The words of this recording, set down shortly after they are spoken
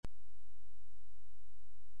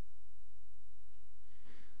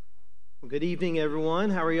Good evening, everyone.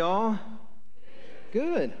 How are y'all?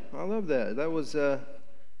 Good. I love that. That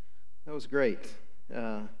was great.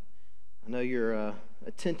 I know you're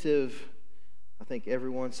attentive. I think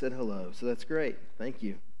everyone said hello, so that's great. Thank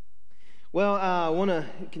you. Well, I want to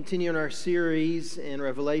continue in our series in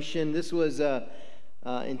Revelation. This was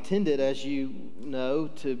intended, as you know,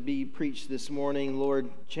 to be preached this morning. Lord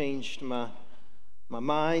changed my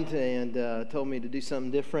mind and told me to do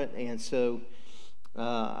something different, and so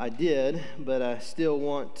I did, but I still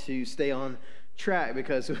want to stay on track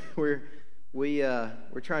because we're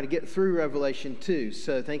trying to get through Revelation 2.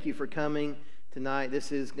 So thank you for coming tonight.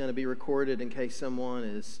 This is going to be recorded in case someone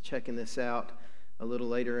is checking this out a little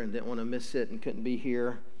later and didn't want to miss it and couldn't be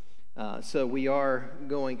here. So we are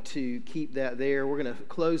going to keep that there. We're going to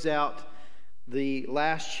close out the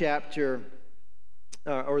last chapter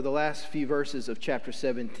or the last few verses of chapter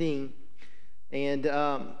 17. And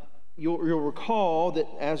You'll recall that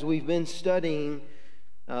as we've been studying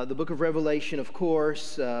the book of Revelation, of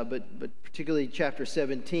course, but particularly chapter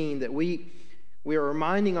 17, that we are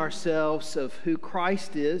reminding ourselves of who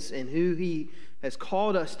Christ is and who He has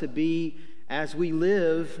called us to be as we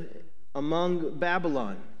live among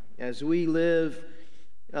Babylon, as we live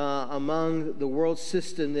among the world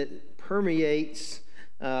system that permeates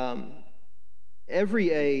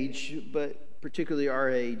every age, but particularly our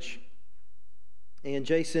age. And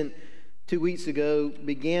Jason, 2 weeks ago,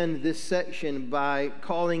 began this section by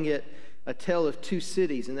calling it a tale of two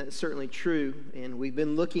cities, and that's certainly true. And we've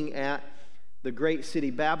been looking at the great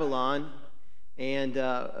city Babylon, and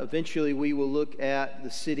eventually we will look at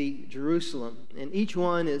the city Jerusalem. And each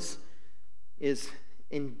one is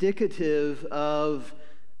indicative of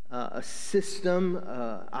a system,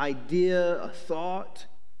 idea, a thought,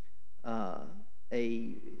 a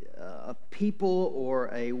people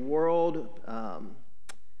or a world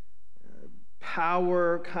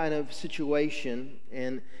power kind of situation,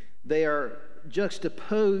 and they are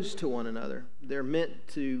juxtaposed to one another. They're meant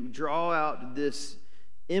to draw out this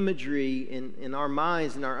imagery in our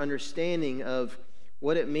minds and our understanding of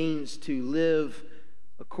what it means to live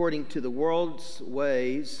according to the world's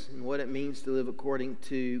ways and what it means to live according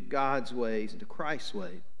to God's ways and to Christ's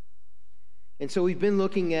ways. And so we've been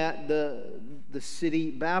looking at the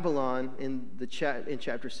city Babylon in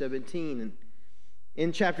chapter 17. And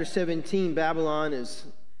in chapter 17, Babylon is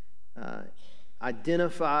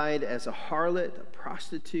identified as a harlot, a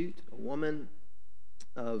prostitute, a woman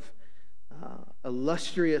of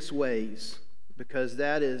illustrious ways, because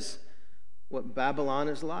that is what Babylon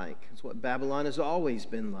is like. It's what Babylon has always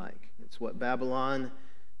been like. It's what Babylon,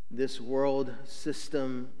 this world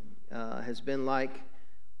system, has been like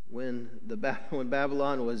when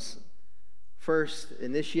Babylon was first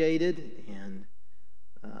initiated, and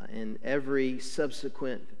every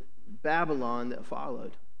subsequent Babylon that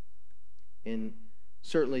followed, and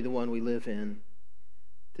certainly the one we live in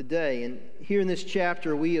today. And here in this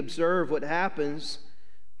chapter, we observe what happens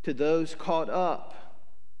to those caught up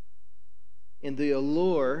in the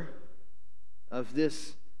allure of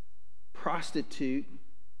this prostitute,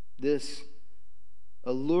 this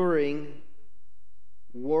alluring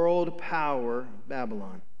world power,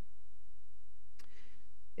 Babylon.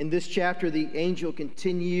 In this chapter, the angel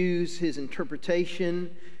continues his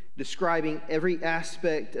interpretation, describing every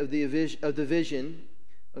aspect of the vision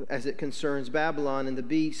as it concerns Babylon and the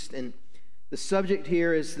beast. And the subject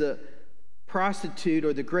here is the prostitute,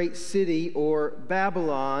 or the great city, or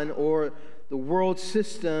Babylon, or the world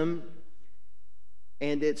system,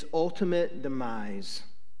 and its ultimate demise.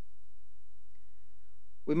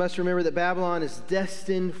 We must remember that Babylon is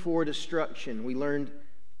destined for destruction. We learned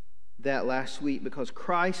that last week, because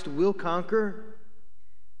Christ will conquer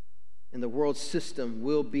and the world system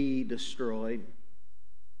will be destroyed.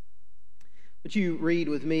 Would you read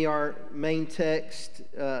with me our main text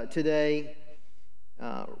today,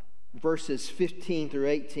 verses 15 through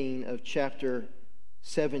 18 of chapter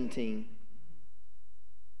 17.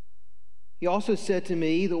 He also said to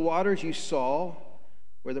me, "The waters you saw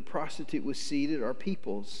where the prostitute was seated are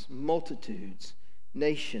peoples, multitudes,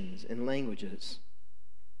 nations, and languages.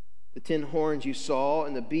 The 10 horns you saw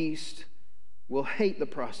and the beast will hate the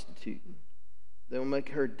prostitute. They will make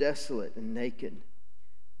her desolate and naked,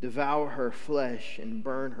 devour her flesh, and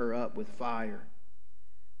burn her up with fire.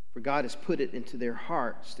 For God has put it into their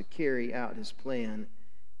hearts to carry out His plan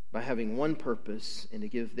by having one purpose, and to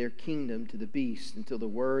give their kingdom to the beast until the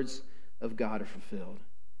words of God are fulfilled.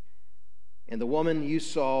 And the woman you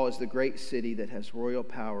saw is the great city that has royal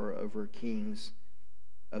power over kings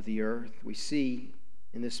of the earth." We see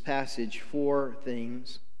in this passage four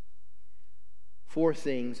things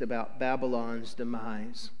about Babylon's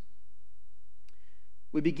demise.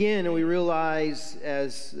 We begin and we realize,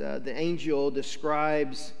 as the angel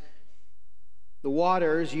describes the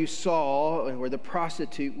waters you saw where the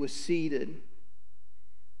prostitute was seated.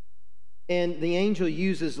 And the angel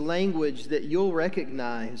uses language that you'll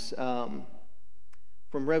recognize from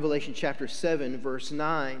Revelation chapter 7, verse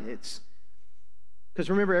 9. It's because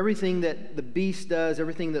remember, everything that the beast does,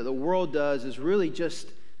 everything that the world does is really just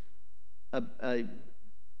a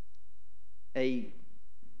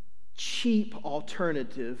cheap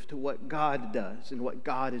alternative to what God does and what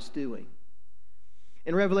God is doing.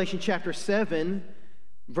 In Revelation chapter 7,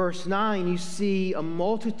 verse 9, you see a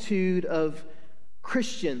multitude of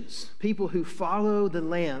Christians, people who follow the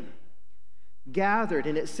Lamb, gathered.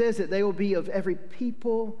 And it says that they will be of every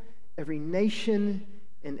people, every nation,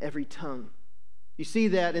 and every tongue. You see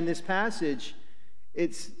that in this passage.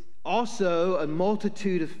 It's also a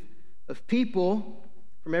multitude of people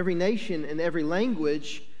from every nation and every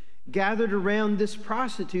language gathered around this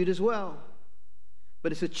prostitute as well.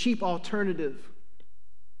 But it's a cheap alternative.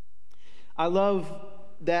 I love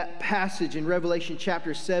that passage in Revelation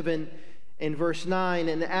chapter 7 and verse 9.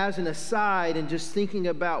 And as an aside, and just thinking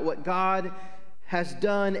about what God has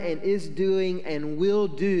done and is doing and will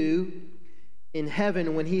do in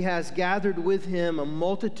heaven when he has gathered with him a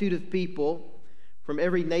multitude of people from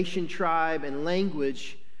every nation, tribe, and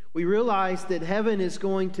language, we realize that heaven is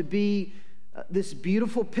going to be this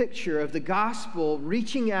beautiful picture of the gospel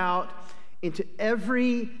reaching out into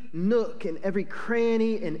every nook and every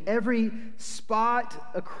cranny and every spot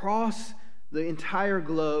across the entire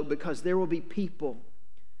globe, because there will be people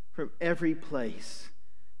from every place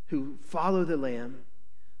who follow the Lamb,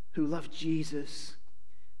 who love Jesus,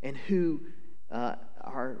 and who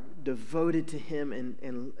are devoted to him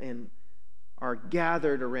and are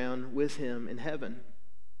gathered around with him in heaven.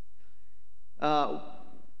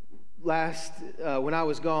 When I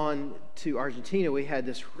was gone to Argentina, we had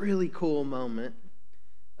this really cool moment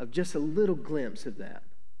of just a little glimpse of that.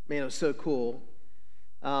 Man, it was so cool.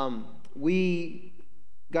 We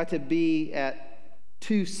got to be at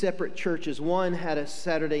two separate churches. One had a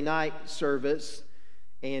Saturday night service,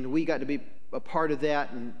 and we got to be a part of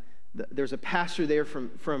that. And there's a pastor there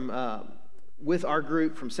from with our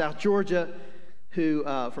group from South Georgia, who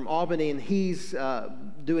from Albany, and he's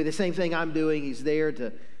doing the same thing I'm doing. He's there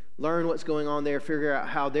to learn what's going on there, figure out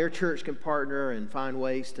how their church can partner and find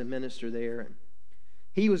ways to minister there. And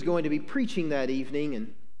he was going to be preaching that evening,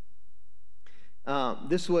 and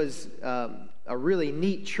this was a really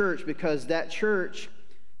neat church, because that church,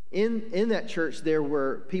 in that church, there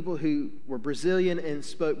were people who were Brazilian and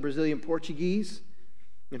spoke Brazilian Portuguese.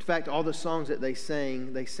 In fact, all the songs that they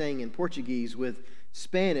sang in Portuguese with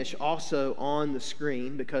Spanish also on the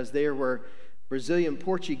screen, because there were Brazilian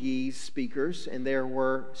Portuguese speakers and there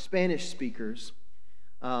were Spanish speakers.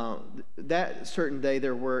 That certain day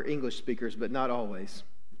there were English speakers, but not always,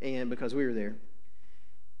 and because we were there.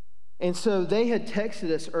 And so they had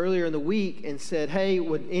texted us earlier in the week and said, hey,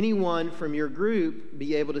 would anyone from your group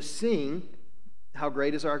be able to sing How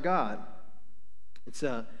Great Is Our God? It's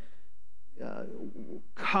a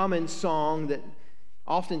common song that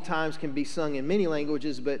oftentimes can be sung in many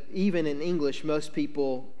languages, but even in English, most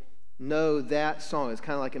people know that song. It's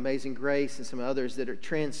kind of like Amazing Grace and some others that are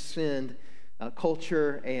transcend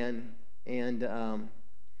culture and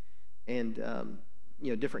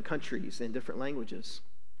different countries and different languages.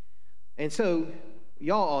 And so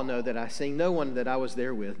y'all all know that I sing. No one that I was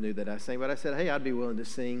there with knew that I sang, but I said, hey, I'd be willing to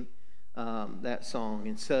sing that song.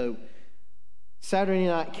 And so Saturday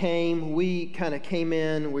night came. We kind of came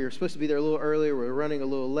in. We were supposed to be there a little earlier. We were running a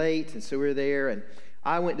little late, and so we were there. And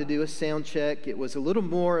I went to do a sound check. It was a little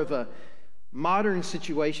more of a modern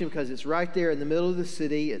situation because it's right there in the middle of the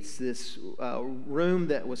city. It's this room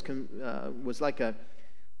that was like a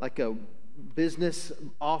business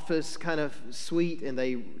office kind of suite, and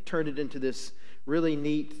they turned it into this really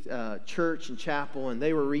neat church and chapel. And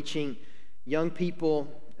they were reaching young people,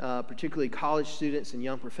 particularly college students and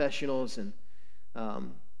young professionals. And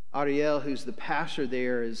Ariel, who's the pastor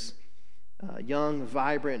there, is a young,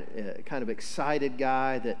 vibrant, kind of excited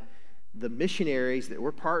guy that the missionaries that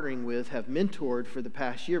we're partnering with have mentored for the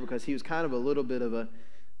past year, because he was kind of a little bit of a,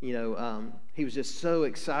 he was just so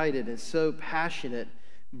excited and so passionate,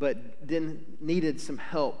 but needed some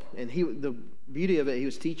help. And the beauty of it, he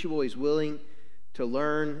was teachable, he's willing to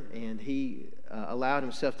learn, and he allowed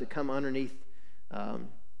himself to come underneath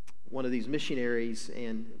one of these missionaries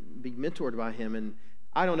and be mentored by him. And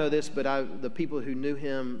I don't know this, but the people who knew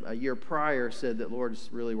him a year prior said that Lord has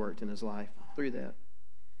really worked in his life through that.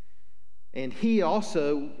 And he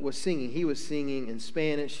also was singing. He was singing in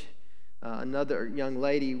Spanish. Another young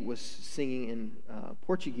lady was singing in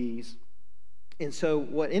Portuguese. And so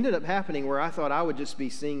what ended up happening, where I thought I would just be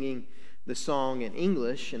singing the song in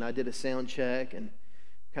English, and I did a sound check and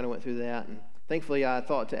kind of went through that. And thankfully, I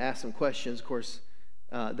thought to ask some questions. Of course,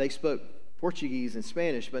 they spoke Portuguese and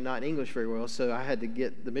Spanish, but not English very well. So I had to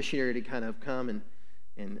get the missionary to kind of come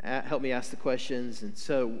and help me ask the questions. And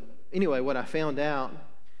so anyway, what I found out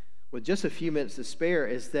with just a few minutes to spare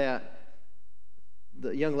is that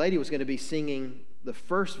the young lady was going to be singing the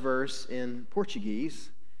first verse in Portuguese.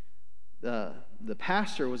 The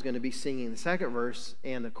pastor was going to be singing the second verse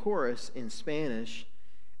and the chorus in Spanish.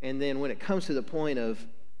 And then when it comes to the point of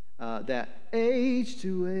that age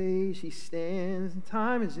to age he stands and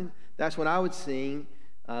time is in, that's when I would sing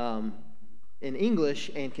in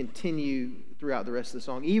English and continue throughout the rest of the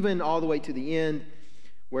song, even all the way to the end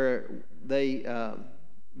where they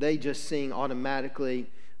just sing automatically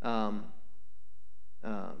how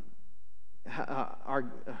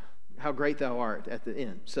great thou art at the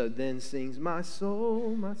end. So then sings my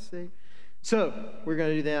soul, my Savior. So we're going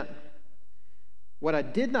to do that. What I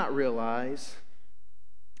did not realize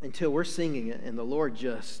until we're singing it and the Lord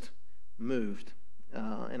just moved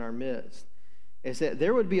in our midst is that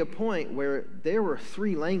there would be a point where there were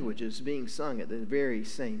 3 languages being sung at the very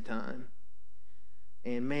same time.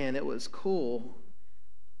 And man, it was cool.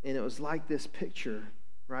 And it was like this picture,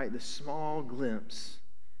 right? This small glimpse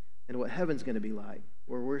into what heaven's going to be like,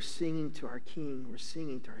 where we're singing to our King, we're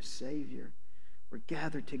singing to our Savior. We're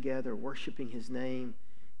gathered together, worshiping His name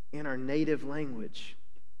in our native language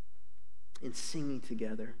and singing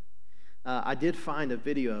together. I did find a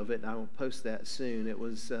video of it, and I will post that soon. It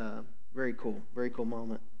was very cool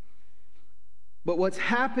moment. But what's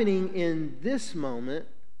happening in this moment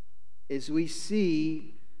is we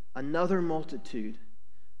see another multitude,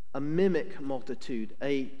 a mimic multitude,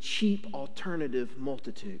 a cheap alternative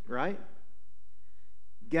multitude, right?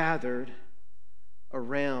 Gathered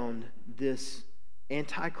around this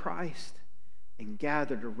Antichrist and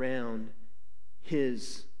gathered around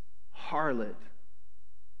his harlot.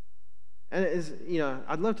 And it is,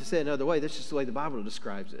 I'd love to say it another way. That's just the way the Bible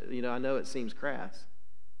describes it. I know it seems crass.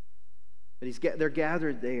 But they're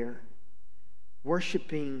gathered there,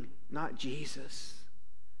 worshiping not Jesus,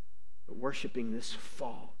 but worshiping this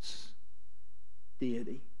false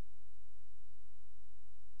deity.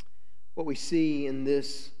 What we see in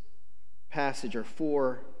this passage are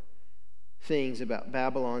 4 things about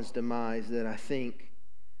Babylon's demise that I think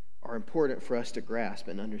are important for us to grasp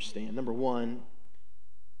and understand. Number 1,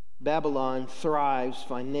 Babylon thrives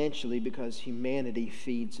financially because humanity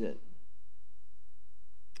feeds it.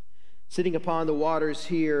 Sitting upon the waters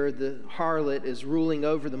here, the harlot is ruling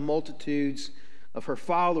over the multitudes of her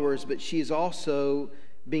followers, but she is also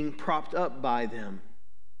being propped up by them.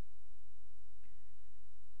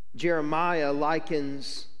 Jeremiah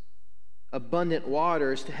likens abundant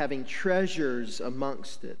waters to having treasures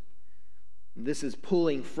amongst it. This is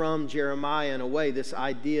pulling from Jeremiah in a way, this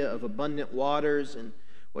idea of abundant waters. And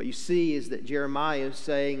what you see is that Jeremiah is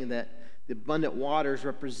saying that the abundant waters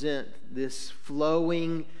represent this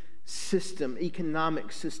flowing system,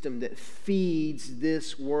 economic system that feeds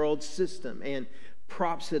this world system and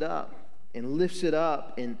props it up and lifts it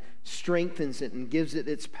up and strengthens it and gives it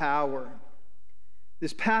its power.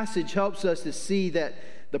 This passage helps us to see that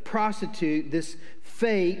the prostitute, this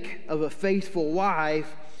fake of a faithful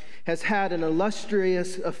wife, has had an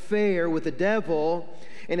illustrious affair with the devil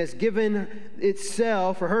and has given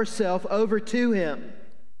itself or herself over to him.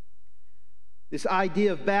 This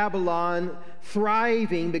idea of Babylon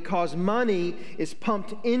thriving because money is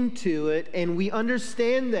pumped into it, and we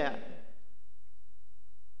understand that.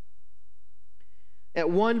 At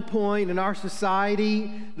one point in our society,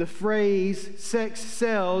 the phrase sex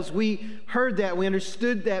sells, we heard that, we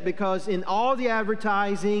understood that because in all the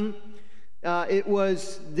advertising, it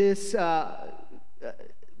was this,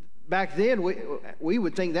 back then, we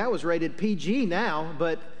would think that was rated PG now,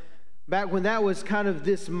 but back when that was kind of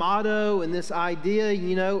this motto and this idea,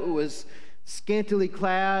 it was scantily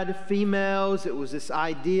clad females. It was this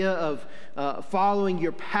idea of following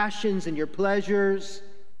your passions and your pleasures.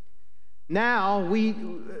 Now,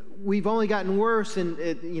 we've only gotten worse, and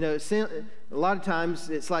a lot of times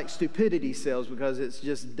it's like stupidity sells because it's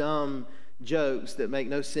just dumb jokes that make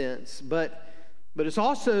no sense. But it's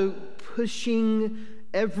also pushing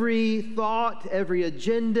every thought, every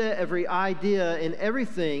agenda, every idea, and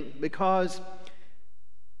everything because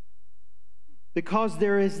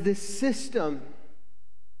there is this system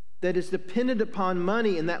that is dependent upon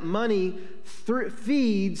money, and that money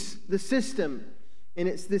feeds the system. And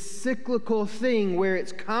it's this cyclical thing where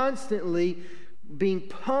it's constantly being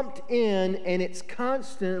pumped in, and it's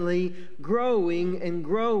constantly growing and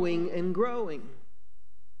growing and growing.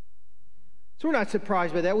 So we're not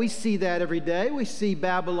surprised by that. We see that every day. We see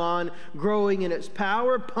Babylon growing in its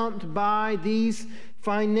power, pumped by these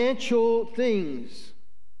financial things.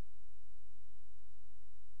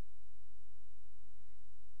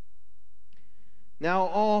 Now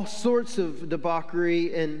all sorts of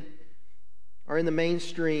debauchery are in the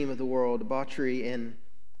mainstream of the world. Debauchery and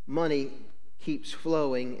money keeps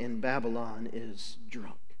flowing, and Babylon is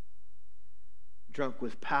drunk. Drunk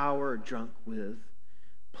with power, drunk with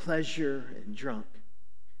pleasure, and drunk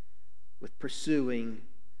with pursuing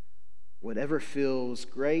whatever feels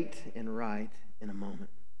great and right in a moment.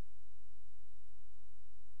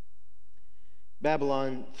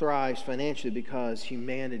 Babylon thrives financially because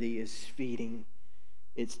humanity is feeding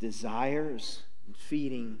its desires, and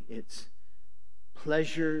feeding its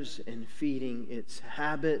pleasures, and feeding its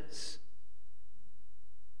habits.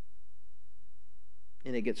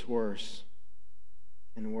 And it gets worse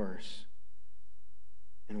and worse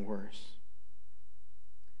and worse.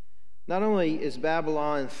 Not only is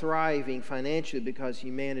Babylon thriving financially because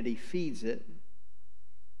humanity feeds it,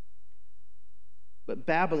 but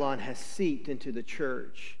Babylon has seeped into the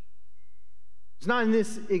church. It's not in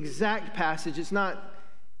this exact passage, it's not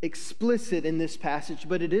explicit in this passage,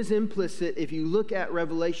 but it is implicit if you look at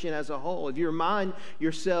Revelation as a whole. If you remind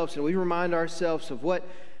yourselves, and we remind ourselves of what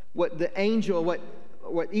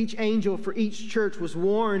each angel for each church was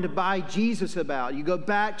warned by Jesus about. You go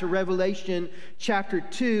back to Revelation chapter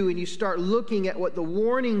 2 and you start looking at what the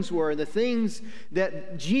warnings were and the things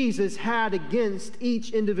that Jesus had against each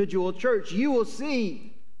individual church. You will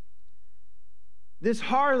see this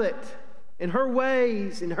harlot and her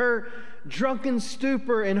ways and her drunken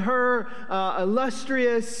stupor and her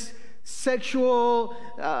illustrious sexual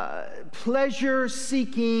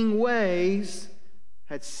pleasure-seeking ways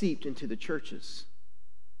had seeped into the churches.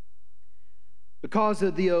 Because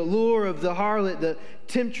of the allure of the harlot, the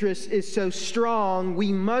temptress is so strong,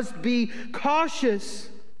 we must be cautious,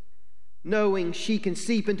 knowing she can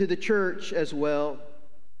seep into the church as well.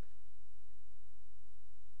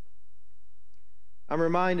 I'm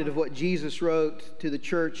reminded of what Jesus wrote to the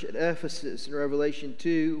church at Ephesus in Revelation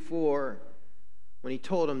 2:4, when he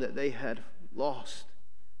told them that they had lost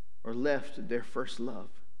or left their first love.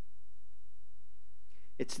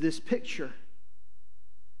 It's this picture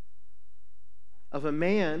of a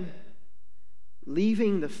man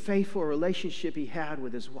leaving the faithful relationship he had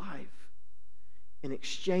with his wife and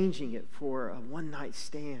exchanging it for a one-night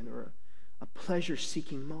stand or a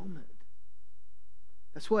pleasure-seeking moment.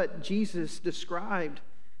 That's what Jesus described.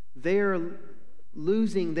 They're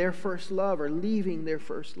losing their first love or leaving their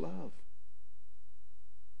first love.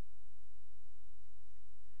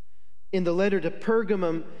 In the letter to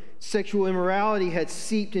Pergamum, sexual immorality had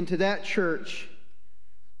seeped into that church.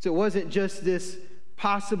 So it wasn't just this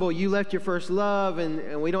possible, you left your first love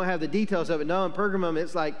and we don't have the details of it. No, in Pergamum,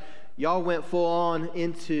 it's like y'all went full on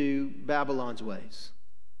into Babylon's ways.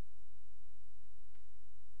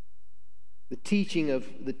 The teaching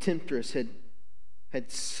of the temptress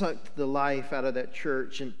had sucked the life out of that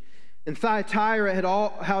church. And Thyatira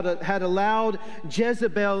had allowed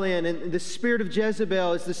Jezebel in. And the spirit of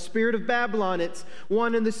Jezebel is the spirit of Babylon. It's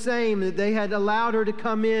one and the same. They had allowed her to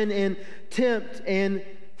come in and tempt and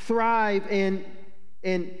thrive and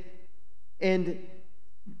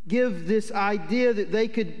give this idea that they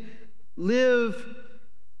could live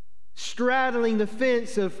straddling the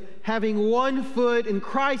fence of having one foot in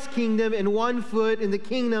Christ's kingdom and one foot in the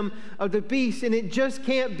kingdom of the beast. And it just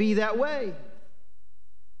can't be that way.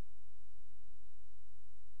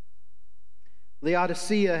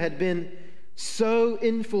 Laodicea had been so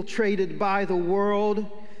infiltrated by the world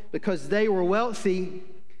because they were wealthy,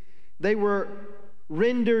 they were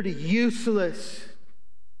rendered useless.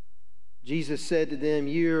 Jesus said to them,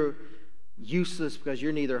 "You're useless because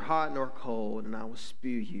you're neither hot nor cold, and I will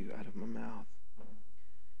spew you out of my mouth."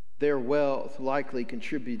 Their wealth likely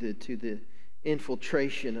contributed to the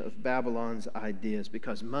infiltration of Babylon's ideas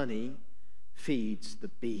because money feeds the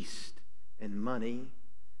beast, and money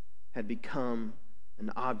had become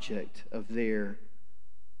an object of their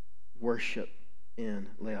worship in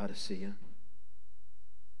Laodicea.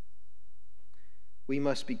 We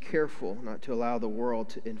must be careful not to allow the world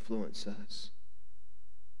to influence us.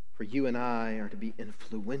 For you and I are to be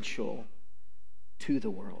influential to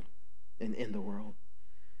the world and in the world.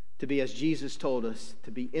 To be, as Jesus told us,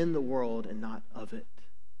 to be in the world and not of it.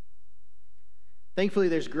 Thankfully,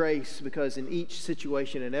 there's grace because in each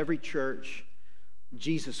situation, in every church,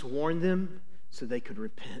 Jesus warned them so they could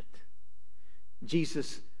repent.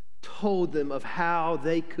 Jesus told them of how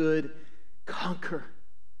they could conquer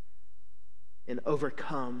and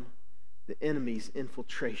overcome the enemy's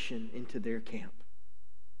infiltration into their camp.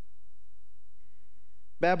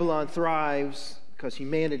 Babylon thrives because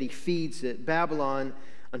humanity feeds it. Babylon,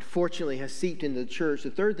 unfortunately, has seeped into the church.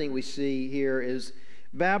 The third thing we see here is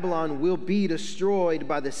Babylon will be destroyed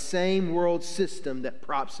by the same world system that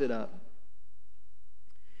props it up.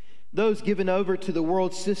 Those given over to the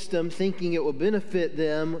world system thinking it will benefit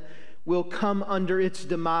them will come under its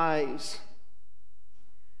demise.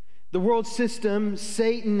 The world system,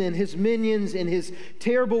 Satan and his minions and his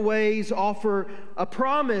terrible ways offer a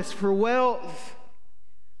promise for wealth,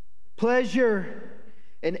 pleasure,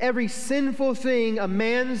 and every sinful thing a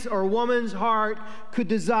man's or woman's heart could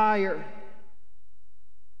desire.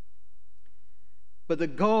 But the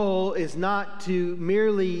goal is not to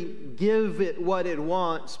merely give it what it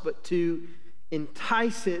wants, but to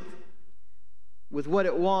entice it with what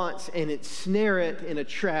it wants and ensnare it in a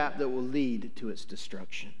trap that will lead to its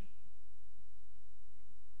destruction.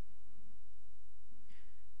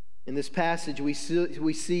 In this passage, we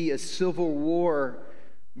see a civil war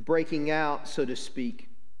breaking out, so to speak.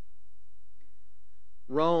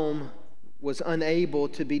 Rome was unable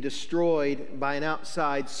to be destroyed by an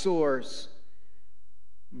outside source,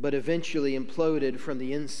 but eventually imploded from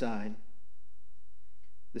the inside.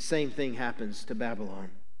 The same thing happens to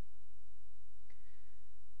Babylon.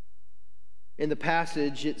 In the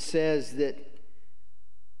passage, it says that,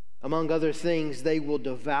 among other things, they will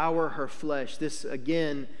devour her flesh. This,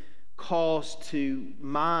 again, calls to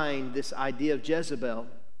mind this idea of Jezebel.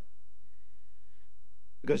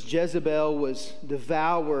 Because Jezebel was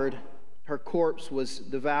devoured, her corpse was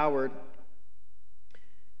devoured.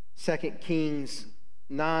 2 Kings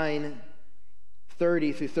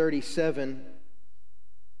 9:30 through 37.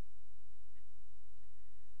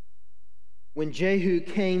 When Jehu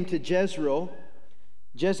came to Jezreel,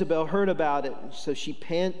 Jezebel heard about it, so she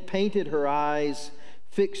painted her eyes,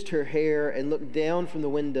 fixed her hair, and looked down from the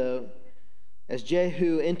window. As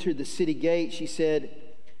Jehu entered the city gate, she said,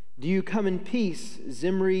 "Do you come in peace,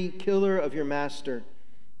 Zimri, killer of your master?"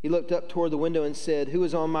 He looked up toward the window and said, "Who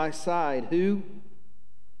is on my side? Who?"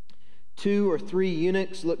 2 or 3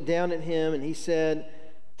 eunuchs looked down at him, and he said,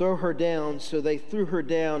 "Throw her down." So they threw her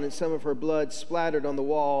down, and some of her blood splattered on the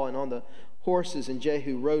wall and on the horses, and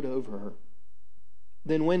Jehu rode over her.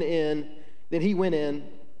 Then he went in,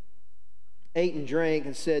 ate and drank,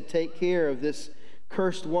 and said, "Take care of this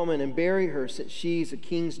cursed woman and bury her, since she's a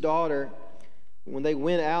king's daughter." When they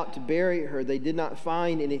went out to bury her, they did not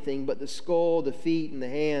find anything but the skull, the feet, and the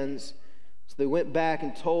hands. So they went back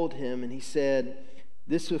and told him, and he said,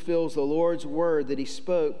 "This fulfills the Lord's word that he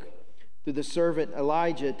spoke through the servant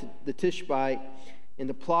Elijah to the Tishbite. In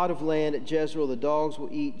the plot of land at Jezreel, the dogs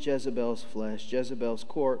will eat Jezebel's flesh. Jezebel's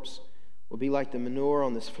corpse will be like the manure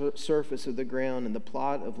on the surface of the ground in the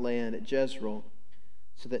plot of land at Jezreel,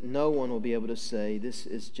 so that no one will be able to say, 'This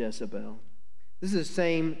is Jezebel.'" This is the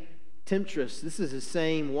same temptress. This is the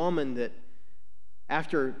same woman that,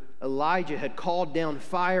 after Elijah had called down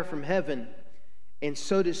fire from heaven and,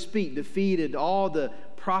 so to speak, defeated all the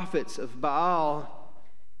prophets of Baal,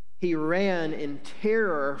 he ran in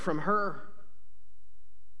terror from her.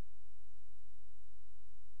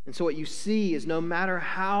 And so what you see is, no matter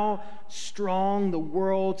how strong the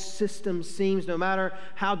world system seems, no matter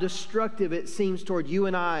how destructive it seems toward you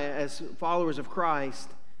and I as followers of Christ,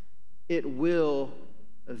 it will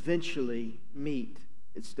eventually meet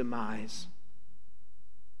its demise.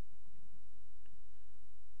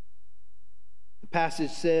 The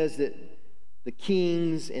passage says that the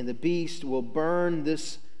kings and the beast will burn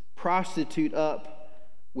this prostitute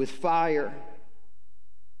up with fire.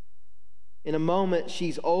 In a moment,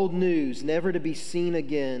 she's old news, never to be seen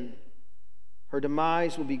again. Her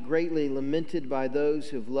demise will be greatly lamented by those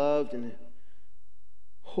who have loved and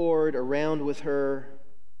whored around with her,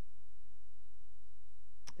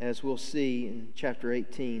 as we'll see in chapter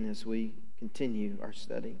 18 as we continue our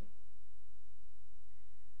study.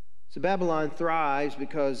 So Babylon thrives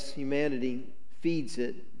because humanity feeds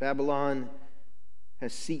it. Babylon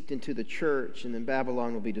has seeped into the church, and then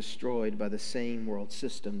Babylon will be destroyed by the same world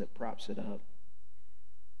system that props it up.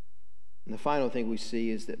 And the final thing we see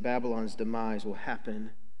is that Babylon's demise will happen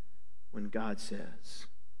when God says.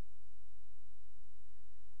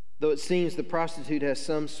 Though it seems the prostitute has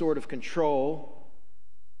some sort of control,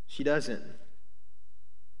 she doesn't.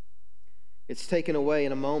 It's taken away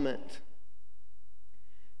in a moment.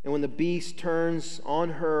 And when the beast turns on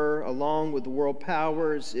her along with the world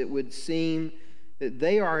powers, it would seem that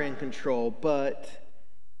they are in control, but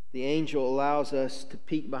the angel allows us to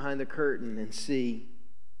peek behind the curtain and see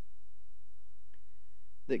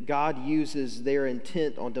that God uses their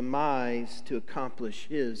intent on demise to accomplish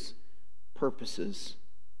his purposes.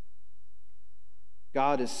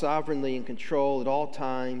 God is sovereignly in control at all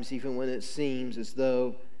times, even when it seems as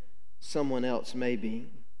though someone else may be.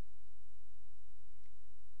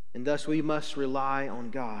 And thus we must rely on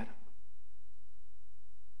God.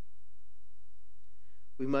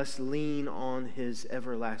 We must lean on his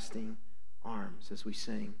everlasting arms, as we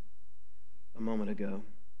sang a moment ago.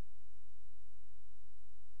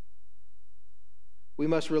 We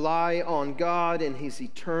must rely on God and his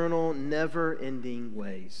eternal, never-ending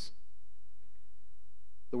ways.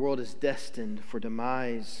 The world is destined for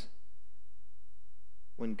demise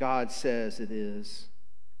when God says it is,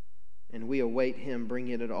 and we await him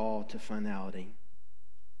bringing it all to finality.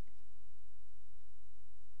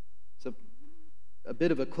 It's a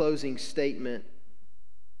bit of a closing statement,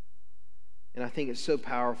 and I think it's so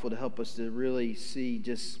powerful to help us to really see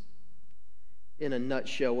just in a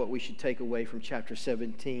nutshell what we should take away from chapter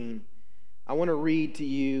 17. I want to read to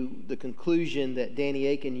you the conclusion that Danny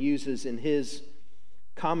Akin uses in his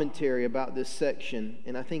commentary about this section,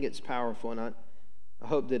 and I think it's powerful, and I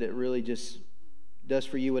hope that it really just does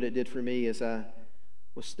for you what it did for me as I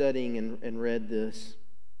was studying and read this.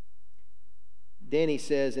 Danny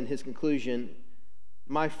says in his conclusion,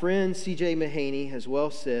 "My friend C.J. Mahaney has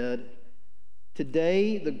well said,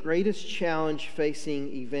 today the greatest challenge facing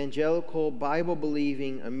evangelical,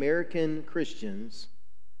 Bible-believing American Christians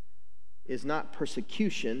is not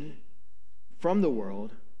persecution from the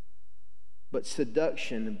world, but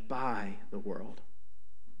seduction by the world."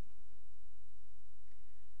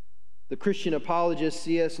 The Christian apologist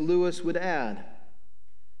C.S. Lewis would add,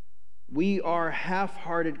 "We are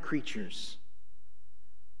half-hearted creatures,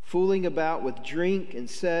 fooling about with drink and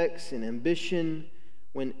sex and ambition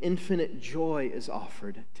when infinite joy is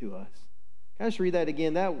offered to us." Can I just read that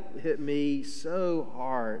again? That hit me so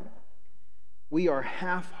hard. We are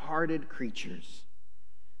half-hearted creatures,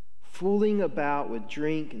 fooling about with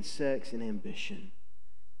drink and sex and ambition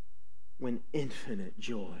when infinite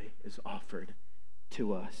joy is offered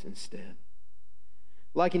to us instead.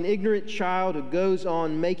 Like an ignorant child who goes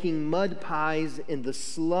on making mud pies in the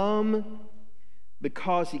slum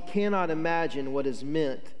because he cannot imagine what is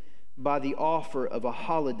meant by the offer of a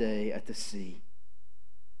holiday at the sea.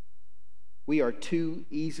 We are too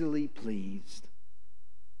easily pleased.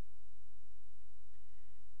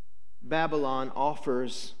 Babylon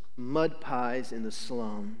offers mud pies in the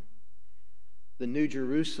slum. The New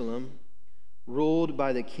Jerusalem, ruled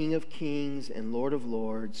by the King of Kings and Lord of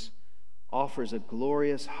Lords, offers a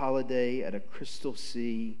glorious holiday at a crystal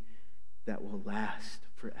sea that will last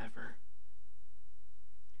forever.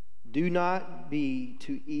 Do not be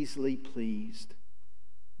too easily pleased.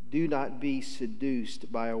 Do not be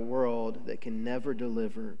seduced by a world that can never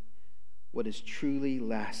deliver what is truly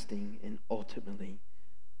lasting and ultimately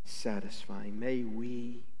satisfying. May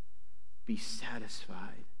we be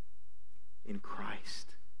satisfied in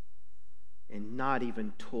Christ and not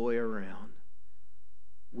even toy around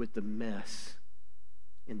with the mess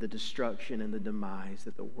and the destruction and the demise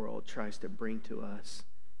that the world tries to bring to us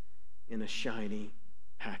in a shiny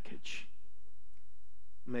package.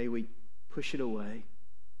 May we push it away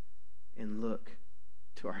and look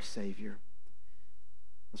to our Savior.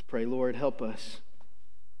 Let's pray. Lord, help us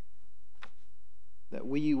that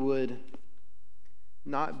we would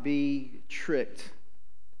not be tricked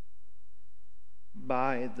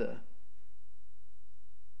by the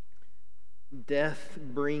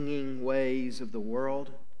death-bringing ways of the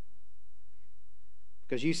world.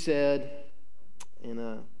 Because you said in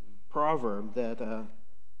a proverb that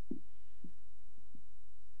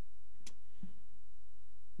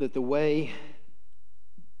the way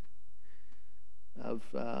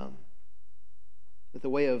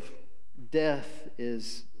of death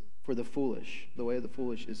is for the foolish. The way of the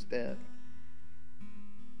foolish is death.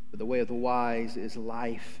 But the way of the wise is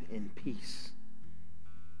life and peace.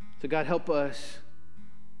 So God, help us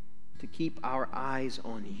to keep our eyes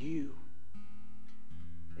on you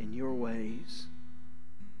and your ways.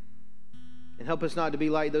 And help us not to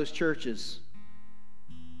be like those churches,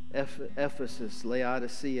 Ephesus,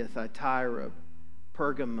 Laodicea, Thyatira,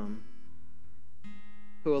 Pergamum,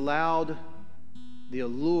 who allowed the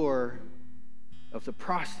allure of the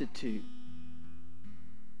prostitute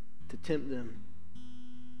to tempt them.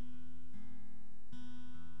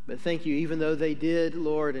 But thank you, even though they did,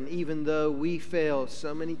 Lord, and even though we fail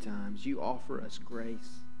so many times, you offer us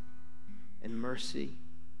grace and mercy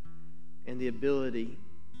and the ability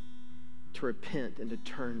to repent and to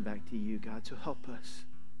turn back to you, God. So help us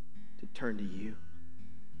to turn to you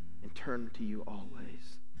and turn to you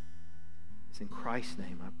always. It's in Christ's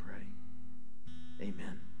name I pray.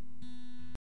 Amen.